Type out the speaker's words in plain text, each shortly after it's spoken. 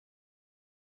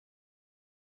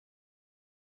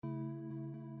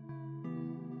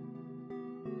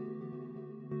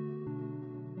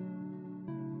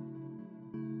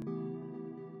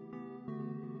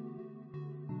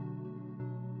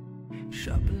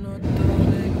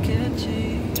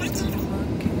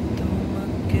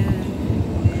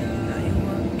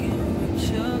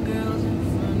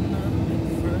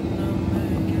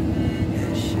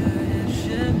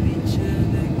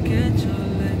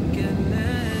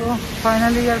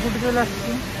Finally এয়ারপোর্টে চলে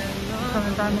আসছি।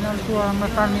 টার্মিনাল 2 আর আমরা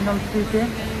টার্মিনাল 3-তে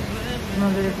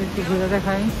আমাদের একটু ঘুরে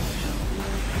দেখাই।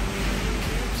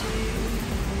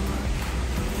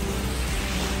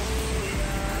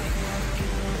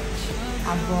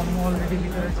 আব্বু আম্মু অলরেডি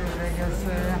ভিতরে চলে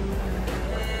গেছে।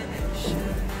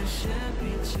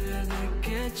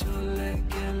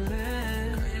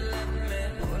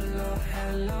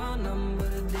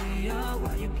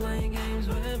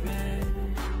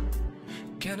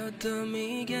 Can I do me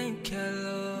game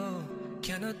kello?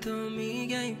 Can I do me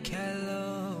game kello?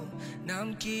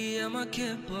 Namki ama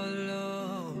kepolo,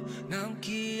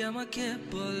 namki ama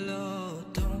kepolo.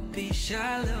 Don't be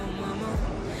shy, little mama.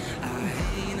 I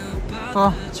ain't about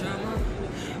the drama.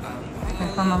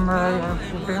 এখন আমরা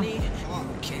এয়ারপোর্টে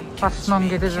 5 নং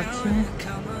গেটে যাচ্ছি।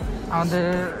 আমাদের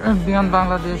বিয়ন্ড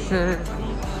বাংলাদেশের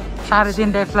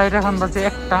 3:30টায় ফ্লাইট, এখন বাজে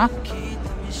 1টা।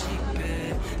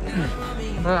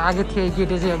 আগে থেকে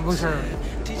গেটে যে বসে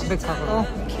অপেক্ষা করো।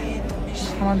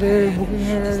 আমাদের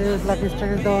বুকিংয়ের লাগেজ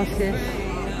টাগেজ দেওয়া শেষ।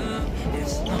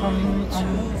 এখন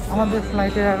আমাদের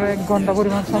ফ্লাইটের আরও 1 ঘন্টা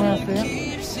পরিমাণ সময় আছে।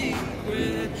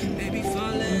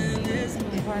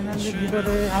 ফাইনালি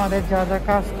ভিতরে আমাদের যা যা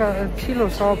কাজ ছিল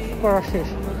সব করা শেষ।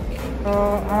 তো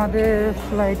আমাদের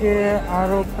ফ্লাইটে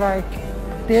আরও প্রায়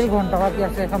 1.5 ঘন্টা বাকি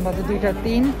আছে। এখন বাজে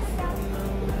 2:03।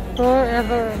 তো এর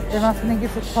মাঝখানে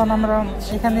কিছুক্ষণ আমরা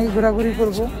এখানেই ঘোরাঘুরি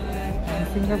করবো।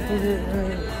 সিঙ্গাপুরের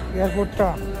এয়ারপোর্টটা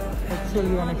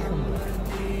অ্যাকচুয়ালি অনেক সুন্দর।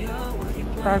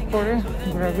 তারপরে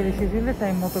ঘোরাঘুরি শেষ হলে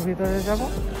টাইম মতো ভিতরে যাব,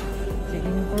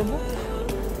 চেকিং করবো,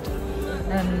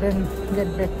 and then get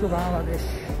back to Bangladesh.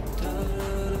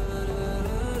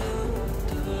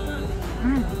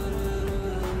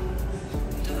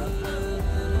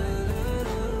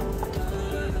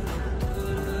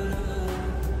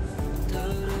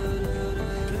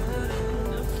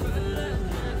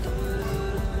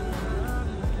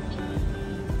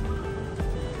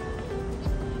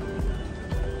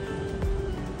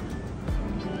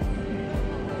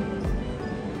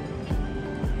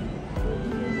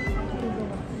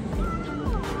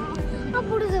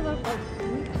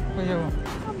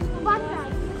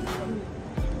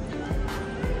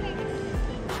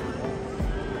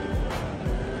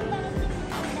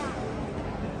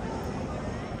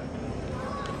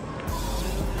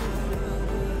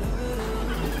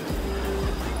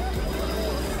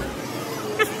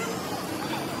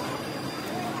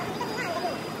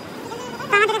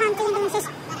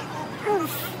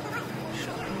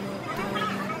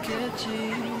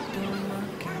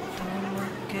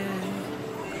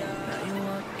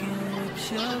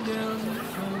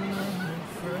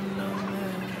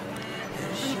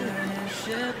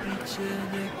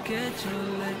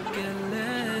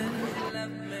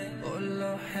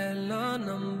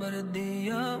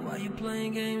 Why you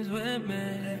playing games with me?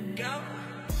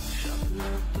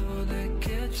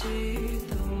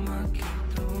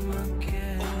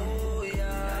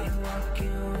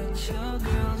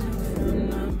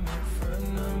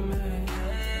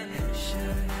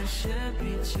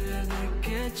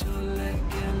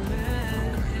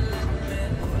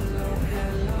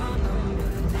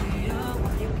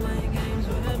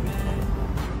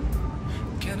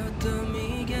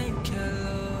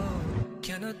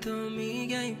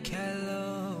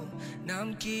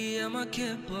 Namki ama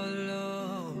kepolo,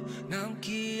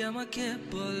 namki ama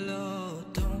kepolo.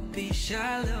 Don't be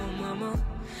shy, little mama.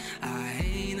 I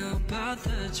ain't about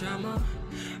the drama.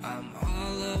 I'm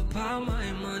all about my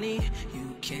money. You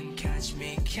can catch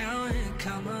me counting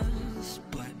commas,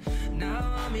 but now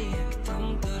I'm yaktam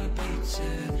dar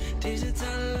piche.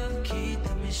 Digital love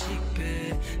kita me shikpe.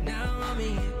 Now I'm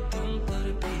yaktam dar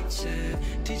piche.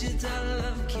 Digital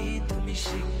love kita me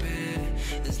shikpe.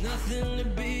 There's nothing to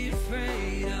be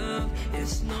afraid of.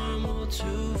 It's normal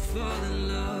to fall in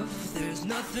love. There's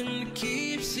nothing to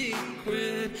keep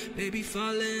secret. Baby,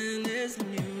 falling is a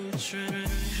new trend.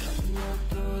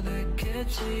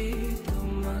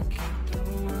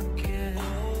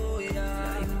 Oh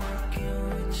yeah, you walking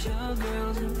with your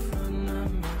girls in front of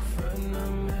me, front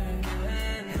of me.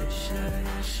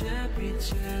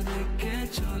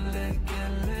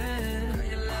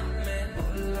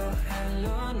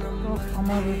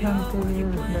 আমার এখান থেকে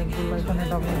ব্যাগগুলো এখানে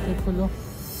double check হলো,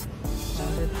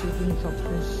 আমাদের checking সব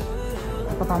শেষ।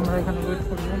 এখন আমরা এখানে ওয়েট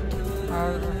করবো।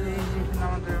 আর এখানে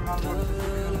আমাদের মালপত্র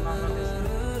বাংলাদেশে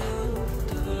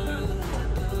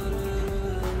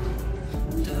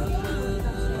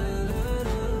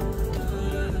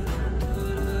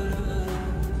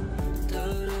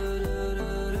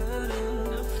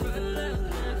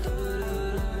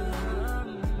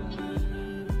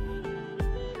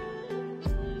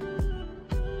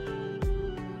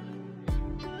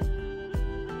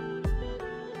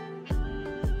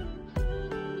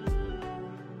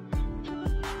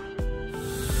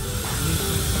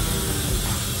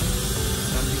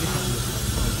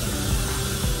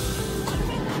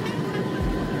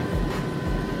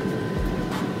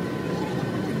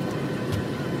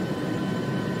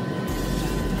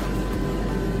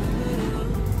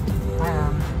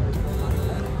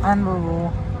আনবো।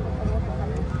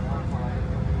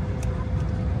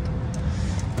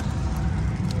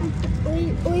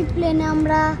 ওই প্লেনে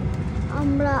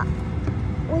আমরা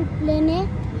ওই প্লেনে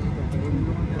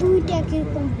দুইটা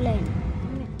কিরকম প্লেন।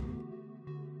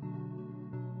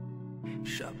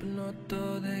 স্বপ্নতো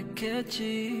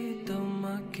দেখেছি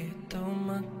তোমাকে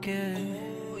তোমাকে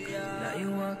Now you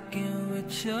walking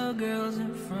with your girls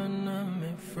in front of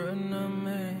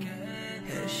me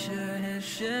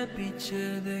হেসে পিছে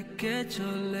দেখে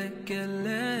চলে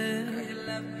গেলে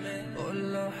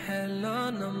বললো hello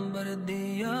number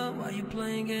দিও Why you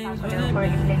playing games with me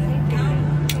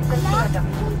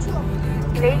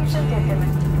Ladies and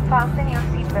gentlemen, fasten your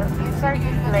seatbelts. You are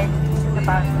led to the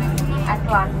bus and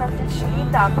to unfasten leave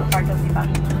the upper part of the bus.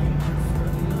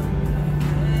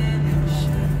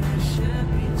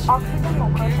 Oxygen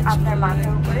মুখোশ আপনার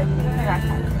মাথার উপরে তুলে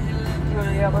রাখা।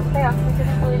 জরুরি অবস্থায়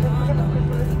অক্সিজেনের প্রয়োজন হলে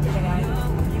মুখোশগুলো টেনে নেওয়া হয়।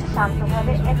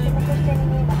 শান্তভাবে একটি মুখোশ টেনে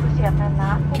নিয়ে মুখোশটি আপনার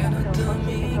নাক ও মুখের উপর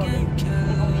চেপে ধরবে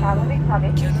এবং স্বাভাবিকভাবে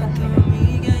নিঃশ্বাস নেবেন।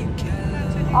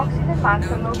 Oxygen marks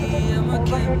are located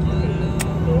overhead in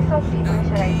case of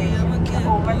depressurization. The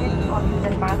overhead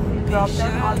oxygen mask will drop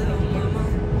down all the material.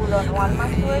 Pull on one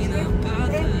mask towards you.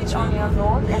 Place it on your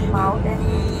nose and mouth and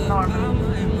normal.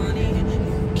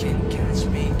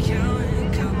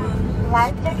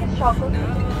 Life jacket সকল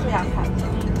কিছু রাখা আছে।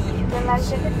 কিছুটা life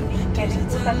jacket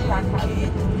ক্যাবিনের কাছে রাখা আছে।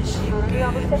 জরুরি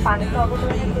অবস্থায় পানিতে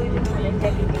অবতরণের প্রয়োজন হলে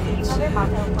জ্যাকেটটি এইভাবে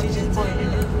মাথার উপর পরে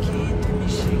দেবেন।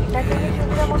 এটাকে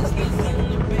সুবিধা মতো দেখবেন।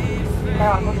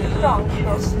 তার অবশিষ্ট অংশ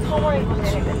কোমরে গুঁজে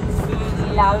নেবেন।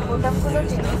 লাল বোতামগুলো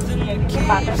টেনে জ্যাকেটে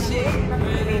বাতাস দিয়ে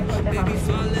বের হতে হবে।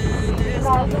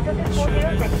 লাল বোতামের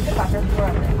মধ্যেও জ্যাকেটে বাতাস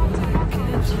করা যায়।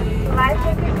 Life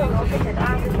jackets are located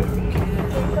under the seat. In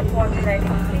case of water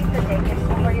riding, place the jacket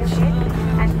over your head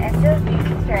and adjust these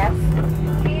straps.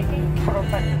 Feed it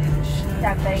properly.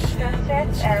 Tuck the extra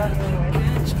straps around your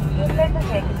waist. Inflate the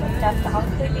jacket and just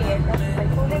outside the air duct by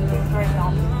pulling this ring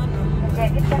off. The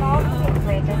jacket can also be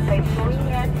inflated by blowing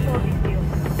air through this tube.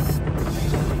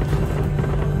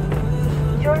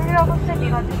 জরুরি অবস্থায়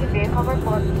বিমান থেকে বের হবার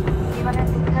পর বিমানের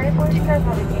দুধারে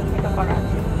পরিষ্কারভাবে চিহ্নিত করা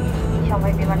আছে। এই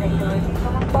সময় বিমানের জরুরি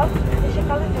নির্গমন পথ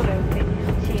সেকালে চলে উঠবে।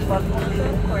 সেই পথ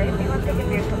অনুসরণ করে বিমান থেকে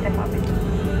বের হতে হবে।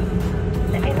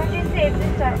 The emergency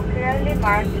exits are clearly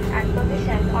marked and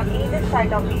positioned on either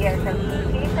side of the aircraft. In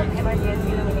case of emergency,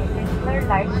 illuminated clear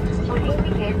lights will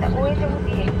indicate the way to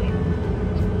the exit.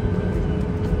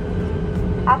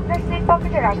 আপনার সিট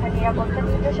পকেটে রাখা নিরাপত্তা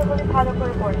নির্দেশাবলী ভালো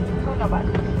করে পড়ুন। ধন্যবাদ।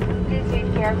 Please read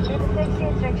carefully the safety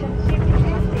instructions shipped in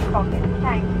your seat pocket.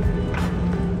 Thank you.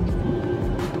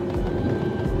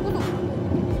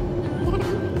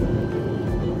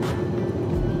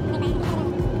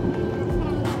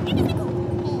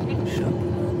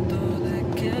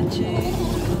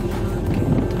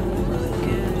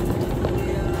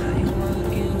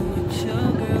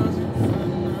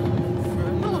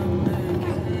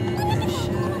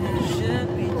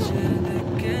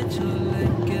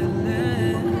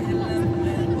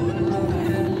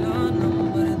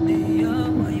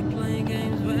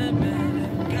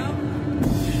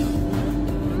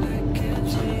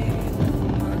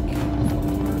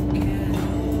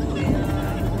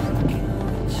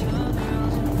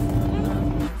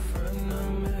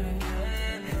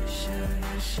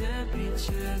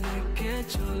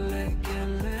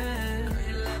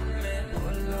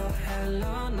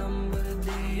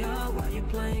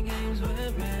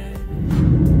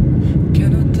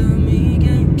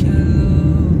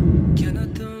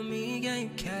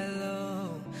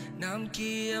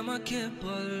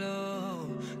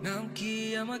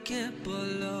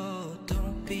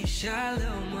 Don't be shy,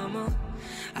 little mama.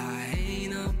 I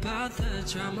ain't about the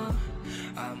drama.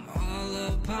 I'm all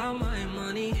about my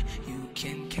money. You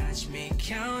can catch me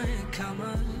counting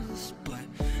commas, but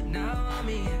now I'm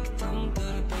ekdam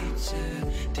dar piche.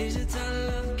 Digital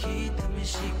love ki tumi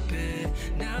shikpe.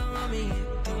 Now I'm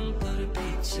ekdam dar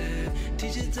piche.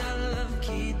 Digital love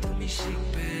ki tumi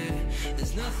shikpe.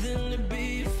 There's nothing to be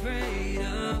afraid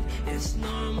of. It's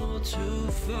normal to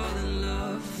fall in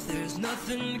love. There's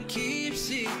nothing to keep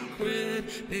secret.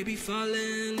 Baby,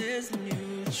 falling is the new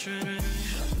trend.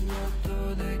 Noto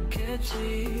de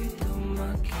kechi,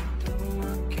 tomake.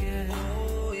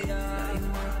 Oh yeah, I'm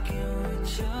walking with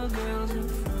your girls in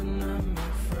front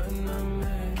of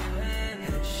me.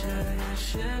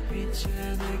 Heshe piche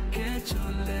de kecho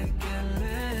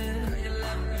legele.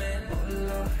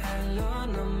 Hello,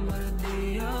 number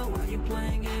diyo. Why you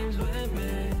playing games with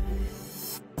me?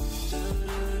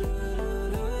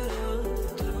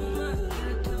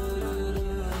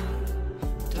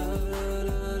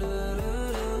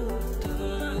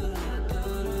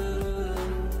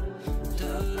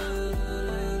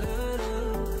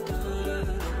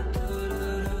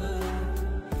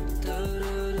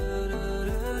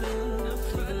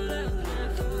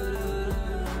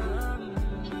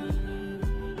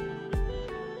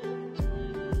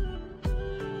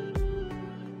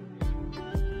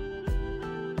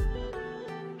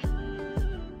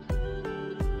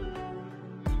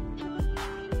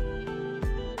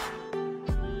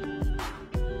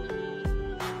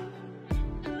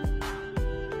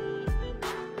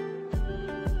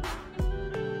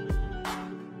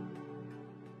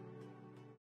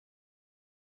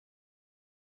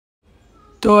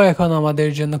 তো এখন আমাদের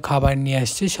জন্য খাবার নিয়ে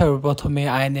আসছে। সর্বপ্রথমে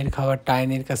আয়নের খাবারটা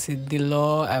আয়নের কাছে দিল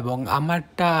এবং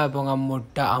আমারটা এবং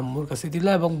আম্মুরটা আম্মুর কাছে দিল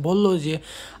এবং বলল যে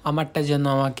আমারটা যেন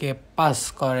আমাকে পাস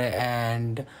করে,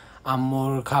 অ্যান্ড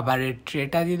আম্মুর খাবারের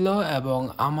ট্রেটা দিল এবং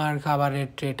আমার খাবারের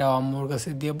ট্রেটাও আম্মুর কাছে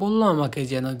দিয়ে বললো আমাকে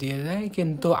যেন দিয়ে দেয়।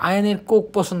 কিন্তু আয়নের কোক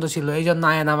পছন্দ ছিল, এই জন্য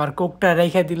আয়ন আমার কোকটা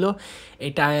রেখে দিল।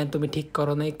 এটা আয়ন তুমি ঠিক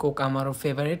করো নাই, কোক আমারও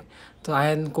ফেভারিট। তো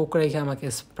আয়ন কোক রেখে আমাকে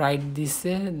স্প্রাইট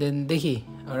দিচ্ছে। দেন দেখি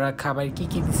ওরা খাবার কি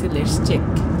কি দিছে, লেটস চেক।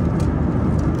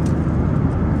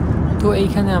 তো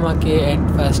এইখানে আমাকে অ্যাট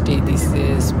ফার্স্টে দিছে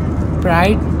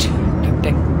স্প্রাইট, একটা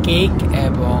কেক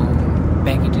এবং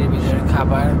প্যাকেটের ভিতরে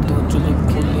খাবার। তো চলো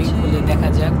খুলে দেখা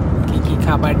যাক কি কি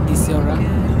খাবার দিছে ওরা।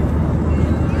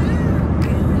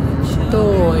 তো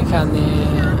এখানে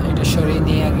এটা সরিয়ে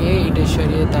নিয়ে আগে এটা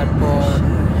সরিয়ে, তারপর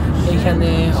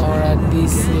এখানে ওরা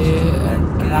দিছে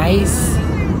রাইস,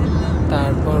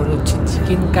 তারপর হচ্ছে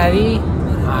চিকেন কারি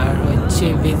আর হচ্ছে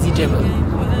ভেজিটেবল।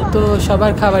 তো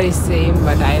সবার খাবারই সেম,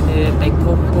 বাট আয়নের একটা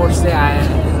কোক করছে,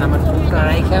 আমার কোকটা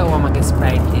রাইখা ও আমাকে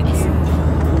স্প্রাইট দিয়ে দিছে।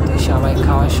 তো সবাই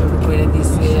খাওয়া শুরু করে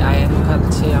দিছে, আয়ানও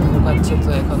খাচ্ছে, আম্মু খাচ্ছে। তো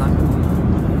এখন আমি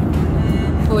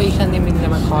তো এইখানে মিলে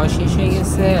আমার খাওয়া শেষ হয়ে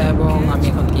গেছে এবং আমি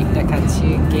এখন কেকটা খাচ্ছি।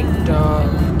 কেকটা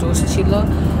টোস্ট ছিল,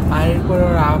 আর এরপর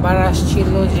ওরা আবার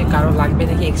আসছিল যে কারো লাগবে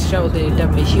নাকি এক্সট্রা, ওদের এটা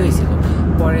বেশি হয়েছিল।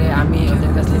 পরে আমি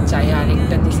ওদের কাছে চাই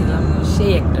আরেকটা নিয়েছিলাম,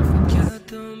 সেই একটা।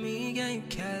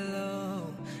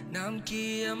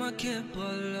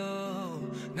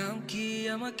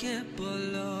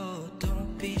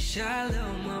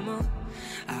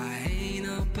 I ain't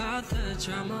about the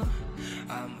drama,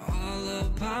 I'm all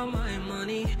about my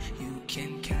money. You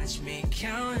can catch me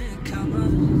counting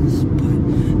commas, but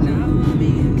now I'm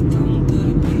in the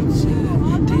picture.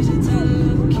 Digital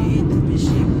key to me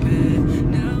shipper.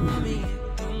 Now I'm in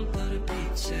the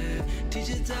picture.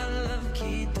 Digital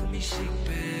key to me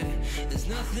shipper. There's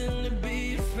nothing to be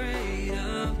afraid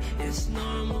of. It's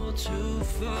normal to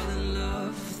fall in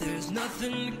love. There's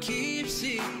nothing to keep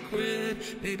secret.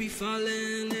 Baby,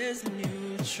 falling is a new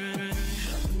trend.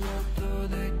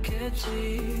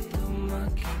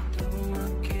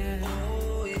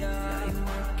 Oh yeah, you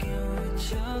walking with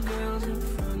your girls in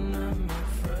front of me.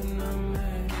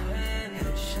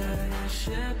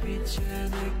 Ese picture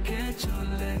de que yo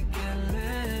le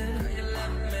quedé.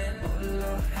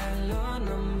 Hello, hello,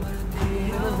 number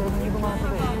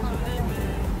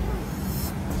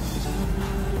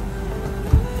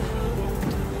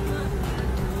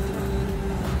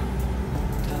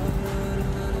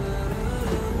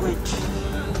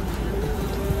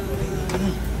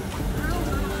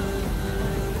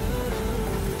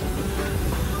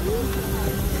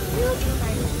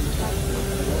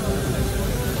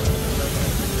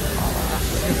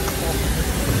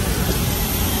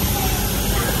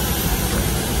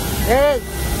Hey!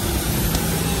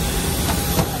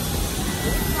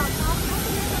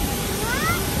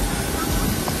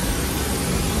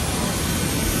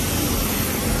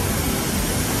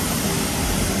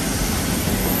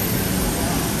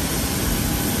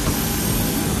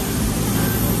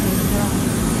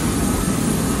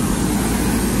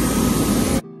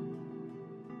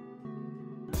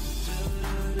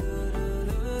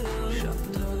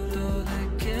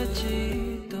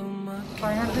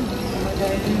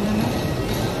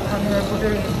 আমি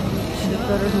এয়ারপোর্টের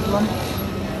ভিতরে ঢুকলাম।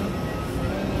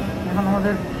 এখন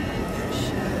আমাদের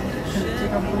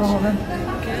check আপগুলো হবে,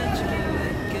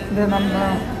 দেন আমরা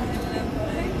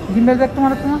জিম্বেল bag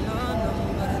তোমার আছে না?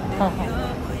 হ্যাঁ হ্যাঁ।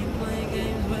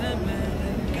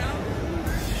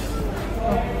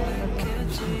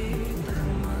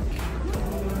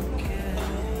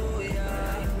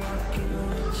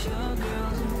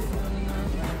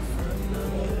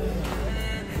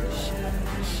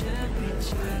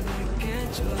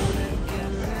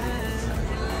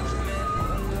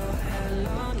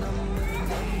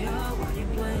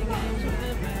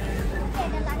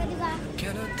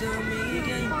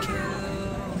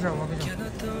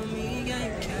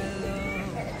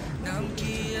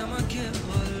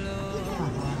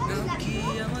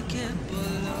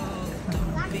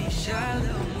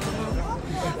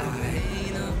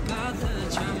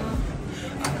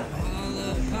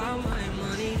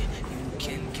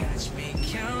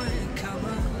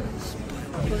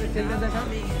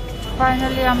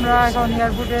 ফাইনালি আমরা এখন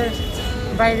এয়ারপোর্টের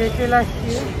বাইরে চলে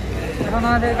আসছি। এখন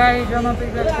আমাদের গাড়ির জন্য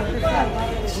প্রিপেয়ার করতেছি,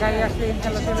 গাড়ি আসলে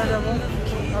ইনশাল্লাহ চলে যাবো।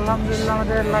 আলহামদুলিল্লাহ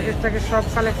আমাদের লাগেজটাকে সব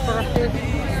কালেক্ট করাচ্ছি।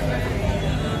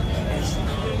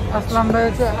 আসলাম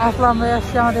ভাই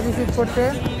আসছে আমাদের রিসিভ করতে।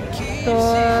 তো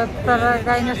তারা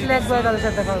গাড়ি আসলে একবার তাদের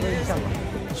সাথে দেখা হবে ইনশাল্লাহ।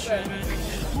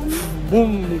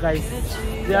 Broom guys,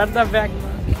 they are the back.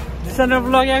 জিসানের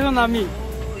ব্লগে এখন আমি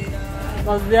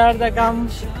Was there the come?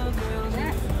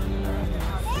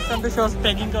 Some shows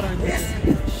packing karo.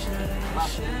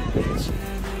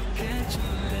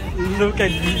 Look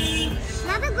at this.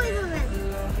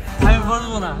 আমি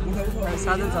বলবো না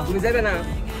সাথে যাও বুঝাবে না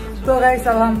তো গাইস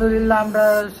আলহামদুলিল্লাহ আমরা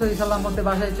সহি সালামতে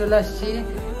বাসায় চলে আসছি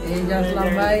এই যে আসলাম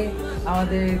ভাই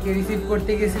আমাদেরকে রিসিভ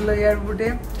করতে গেছিল এয়ারপোর্টে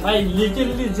ভাই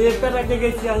লিটলি যে প্যারাকে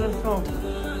গেছি আসার সব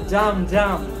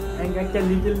জাম একটা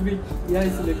লিটল বিট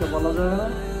ইয়াইছিল এটা বলা যাবে না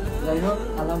যাই হোক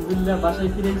আলহামদুলিল্লাহ বাসায়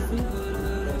ফিরে এসেছি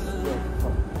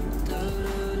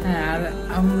হ্যাঁ আর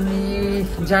আমি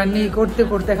জার্নি করতে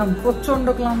করতে এখন প্রচন্ড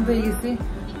ক্লান্ত হয়ে গেছি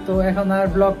তো এখন আর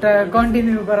ব্লগটা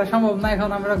কন্টিনিউ করা সম্ভব না এখন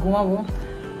আমরা ঘুমাবো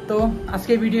তো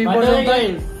আজকে ভিডিও এই পর্যন্ত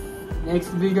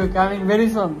next video coming very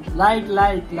soon like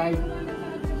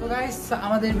তো গাইস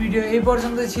আমাদের ভিডিও এই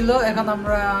পর্যন্ত ছিল এখন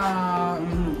আমরা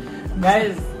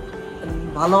গাইস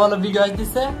ভালো ভিডিও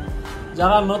আসছে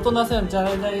যারা নতুন আছেন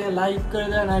চ্যানেলটাকে লাইক করে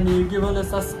দেন আর ইউটিউবে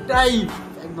সাবস্ক্রাইব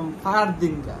একদম ফার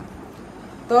দিন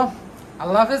তো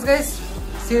আল্লাহ হাফেজ guys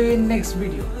C you in next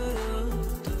video